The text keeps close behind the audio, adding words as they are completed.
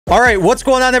All right, what's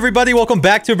going on, everybody? Welcome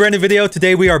back to a brand new video.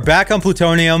 Today we are back on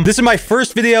Plutonium. This is my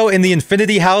first video in the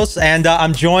Infinity House, and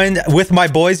I'm joined with my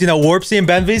boys, you know, Warpsy and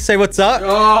Benvy. Say what's up.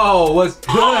 Oh, what's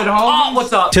good, homie?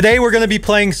 What's up? Today we're going to be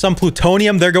playing some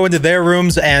Plutonium. They're going to their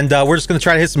rooms, and we're just going to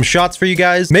try to hit some shots for you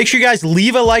guys. Make sure you guys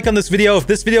leave a like on this video. If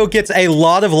this video gets a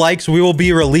lot of likes, we will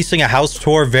be releasing a house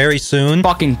tour very soon.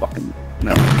 Fucking.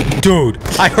 No. Dude,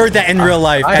 I heard that in real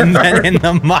life and then in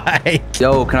the mic.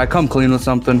 Yo, can I come clean with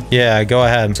something? Yeah, go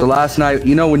ahead. So last night,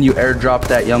 you know when you airdropped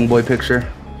that young boy picture?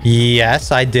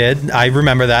 Yes, I did. I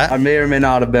remember that. I may or may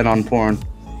not have been on porn.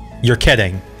 You're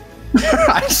kidding.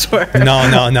 I swear.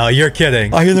 No, you're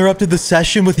kidding. I interrupted the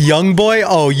session with young boy.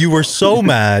 Oh, you were so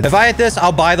mad. If I hit this,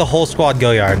 I'll buy the whole squad go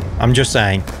yard. I'm just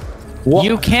saying. What?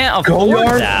 You can't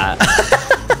afford that.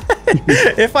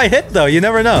 If I hit, though, you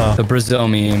never know. The Brazil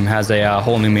meme has a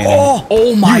whole new meaning.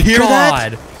 Oh my hear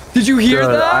god. That? Did you hear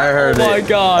Dude, that? I heard it. Oh my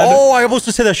god. Oh, I almost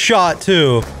just hit a shot,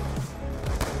 too.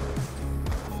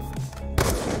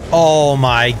 Oh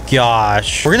my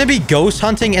gosh. We're going to be ghost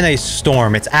hunting in a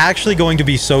storm. It's actually going to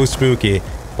be so spooky.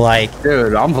 Like,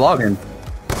 Dude, I'm vlogging.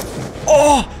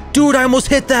 oh, dude, I almost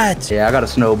hit that. Yeah, I got a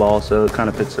snowball, so it kind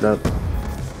of picks it up.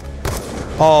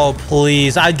 Oh,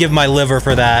 please. I'd give my liver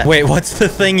for that. Wait, what's the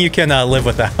thing you can live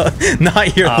without?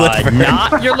 Not your liver.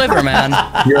 Not your liver, man.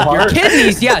 Your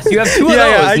kidneys, yes. You have two of those.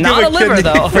 I'd Not give a liver,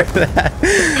 kidney though. for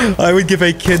that. I would give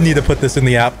a kidney to put this in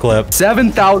the app clip.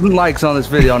 7,000 likes on this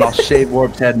video, and I'll shave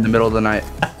Warp's head in the middle of the night.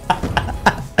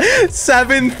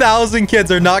 7,000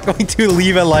 kids are not going to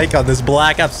leave a like on this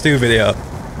Black Ops 2 video.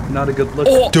 Not a good look.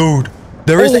 Oh. Dude,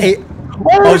 there is a...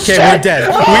 Oh, okay, shit. we're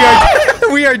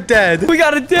dead. We are dead. We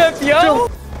got a dip, yo.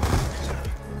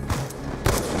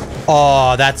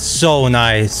 Oh, that's so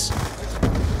nice.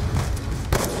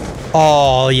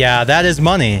 Oh, yeah, that is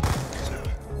money.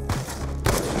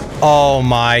 Oh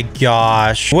my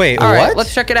gosh. Wait, All what? right,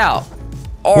 let's check it out.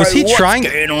 Was he trying to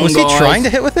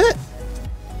hit with it?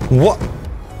 What?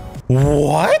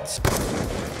 What?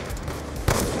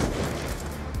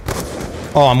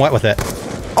 Oh, I'm wet with it.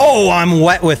 Oh, I'm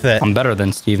wet with it. I'm better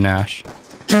than Steve Nash.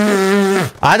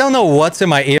 I don't know what's in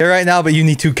my ear right now, but you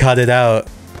need to cut it out.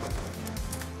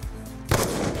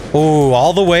 Oh,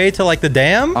 all the way to like the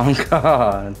dam? Oh,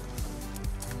 God.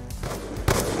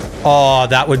 Oh,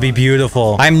 that would be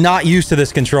beautiful. I'm not used to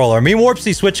this controller. Me and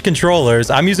Warpsy switched controllers.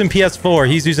 I'm using PS4.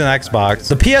 He's using Xbox.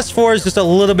 The PS4 is just a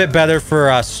little bit better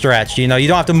for stretch. You know, you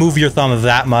don't have to move your thumb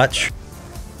that much.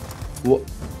 What?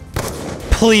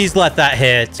 Please let that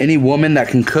hit. Any woman that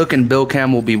can cook and bill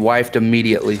cam will be wifed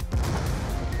immediately.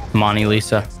 Monty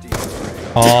Lisa.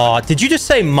 Oh, did you just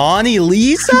say Monty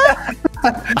Lisa?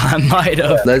 I might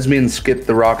have. Lesbians skip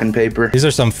the rock and paper. These are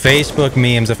some Facebook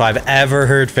memes if I've ever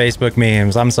heard Facebook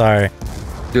memes. I'm sorry.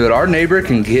 Dude, our neighbor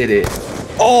can get it.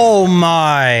 Oh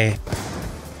my.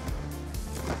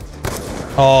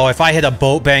 Oh, if I hit a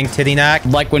boat bang titty knack.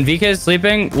 Like when Vekays is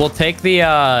sleeping, we'll take the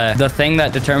thing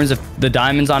that determines if the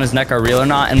diamonds on his neck are real or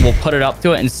not, and we'll put it up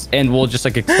to it, and we'll just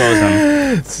like expose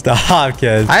them. Stop,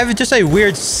 kids. I have just a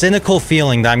weird cynical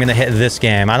feeling that I'm gonna hit this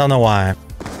game. I don't know why.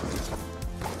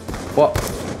 What?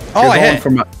 Oh, I hit.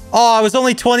 Oh, I was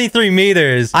only 23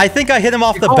 meters. I think I hit him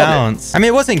off the bounce. I mean,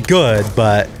 it wasn't good,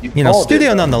 but you know,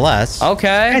 studio nonetheless.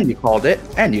 Okay. And you called it.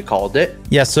 And you called it.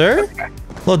 Yes, sir.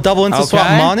 Little double into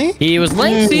swap money. He was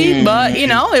lengthy, but you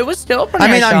know, it was still pretty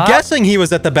nice I'm shot. guessing he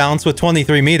was at the bounce with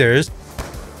 23 meters.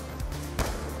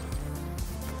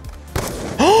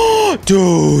 Oh,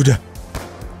 dude.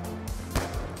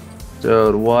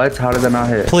 Dude, what? How did that not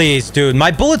hit? Please, dude.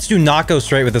 My bullets do not go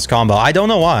straight with this combo. I don't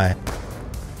know why.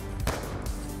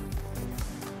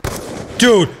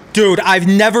 Dude, I've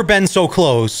never been so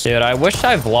close. Dude, I wish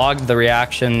I vlogged the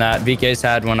reaction that Vekays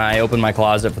had when I opened my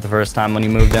closet for the first time when he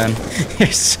moved in.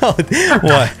 You're so...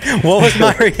 What? What was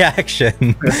my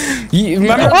reaction? You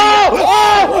remember?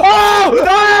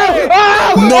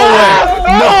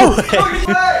 No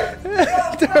way!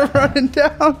 They're running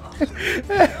down.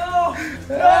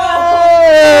 We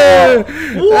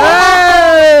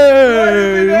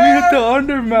hit the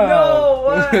undermount. No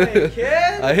way,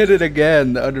 kid. I hit it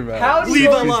again, the undermount. How do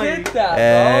you hit that,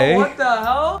 Hey. bro? What the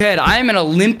hell? Kid, I am an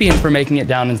Olympian for making it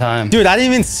down in time. Dude, I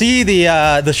didn't even see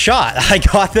the shot. I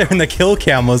got there when the kill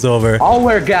cam was over. I'll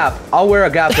wear Gap. I'll wear a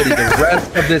Gap hoodie the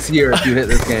rest of this year if you hit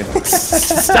this game.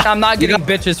 I'm not getting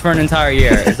bitches for an entire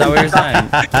year. Is that what you're saying?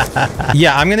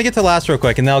 Yeah, I'm gonna get to last real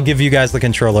quick, and then I'll give you guys the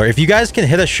controller. If you guys can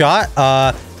hit a shot,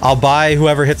 I'll buy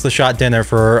whoever hits the shot dinner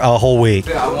for a whole week.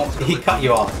 Yeah, I won't. He cut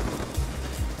you off.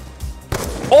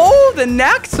 Oh, the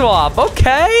neck swap.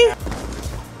 Okay.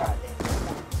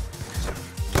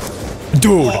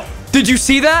 Dude. Did you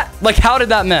see that? Like, how did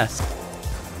that miss?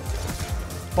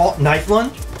 Oh, knife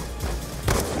lunge?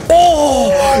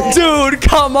 Dude,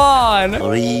 come on.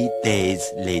 3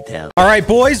 days later. All right,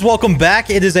 boys, welcome back.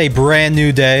 It is a brand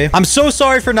new day. I'm so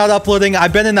sorry for not uploading.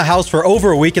 I've been in the house for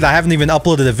over a week and I haven't even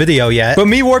uploaded a video yet. But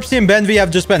me, Warpsy, and Benvy have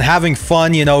just been having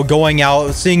fun, you know, going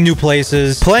out, seeing new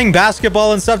places, playing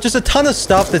basketball and stuff. Just a ton of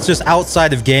stuff that's just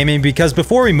outside of gaming, because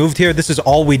before we moved here, this is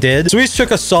all we did. So we just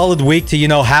took a solid week to, you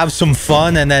know, have some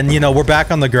fun, and then, you know, we're back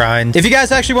on the grind. If you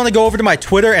guys actually want to go over to my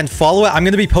Twitter and follow it, I'm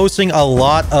going to be posting a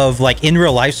lot of like in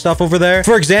real life stuff over there.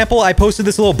 For example, I posted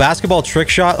this little basketball trick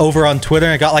shot over on Twitter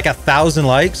and it got like 1,000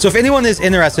 likes. So if anyone is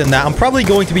interested in that, I'm probably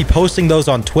going to be posting those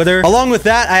on Twitter. Along with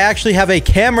that, I actually have a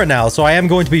camera now, so I am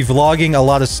going to be vlogging a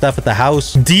lot of stuff at the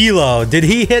house. D-Lo, did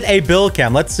he hit a bill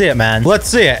cam? Let's see it, man. Let's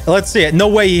see it. Let's see it. No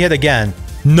way he hit again.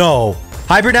 No.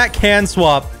 Hibernat can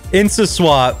swap. Insta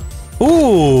swap.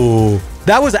 Ooh.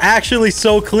 That was actually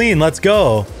so clean. Let's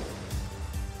go.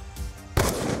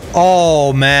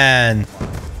 Oh, man.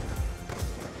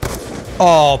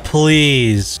 Oh,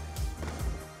 please.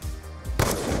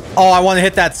 Oh, I want to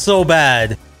hit that so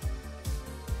bad.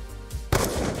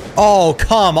 Oh,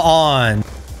 come on.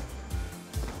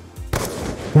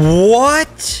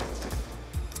 What?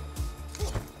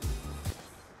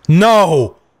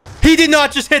 No. He did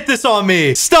not just hit this on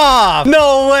me. Stop.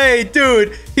 No way,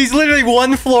 dude. He's literally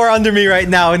one floor under me right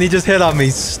now and he just hit on me.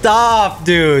 Stop,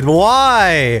 dude.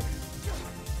 Why?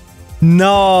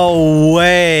 No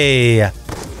way.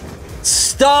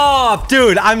 Stop,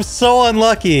 dude. I'm so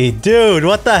unlucky. Dude,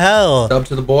 what the hell? Sub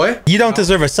to the boy. You don't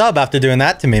deserve a sub after doing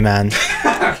that to me, man.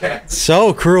 Okay.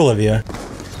 So cruel of you.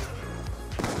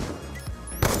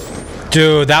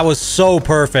 Dude, that was so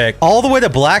perfect. All the way to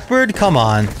Blackbird? Come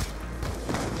on.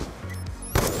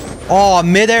 Oh,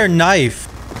 midair knife.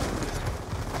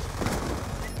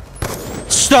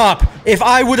 Stop. If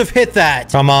I would have hit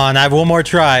that. Come on, I have one more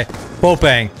try. Boat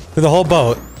bang. Through the whole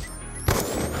boat.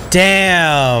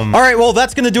 Damn. All right, well,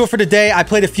 that's going to do it for today. I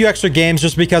played a few extra games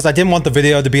just because I didn't want the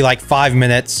video to be like 5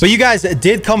 minutes. But you guys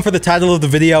did come for the title of the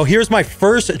video. Here's my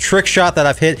first trick shot that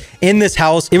I've hit in this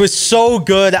house. It was so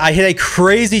good. I hit a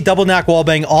crazy double knack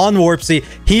wallbang on Warpsy.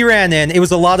 He ran in. It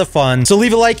was a lot of fun. So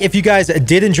leave a like if you guys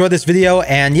did enjoy this video.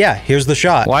 And yeah, here's the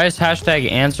shot. Why is hashtag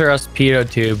answer us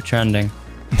BO2 trending?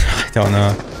 I don't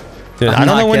know. Dude, I'm I don't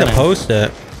not know when to kidding. post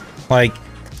it. Like,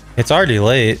 it's already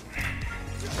late.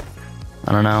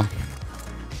 I don't know.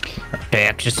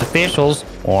 Texas officials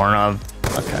warn of.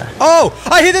 Okay. Oh,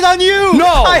 I hit it on you. No.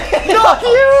 I hit it on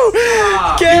you.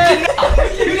 Ken. I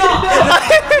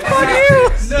hit it on you.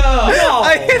 No.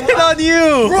 I hit it on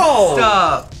you. Bro.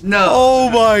 Stop. No. Oh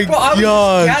my Bro, I was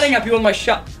god. just scatting at people with my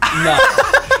shot. No.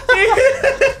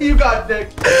 You got dick.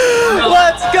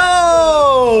 Let's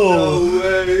go. No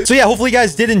way. So yeah, hopefully you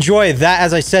guys did enjoy that.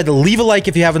 As I said, leave a like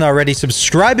if you haven't already.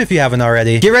 Subscribe if you haven't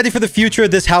already. Get ready for the future.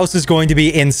 This house is going to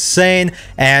be insane.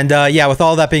 And yeah, with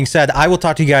all that being said, I will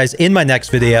talk to you guys in my next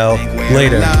video.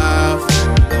 Later.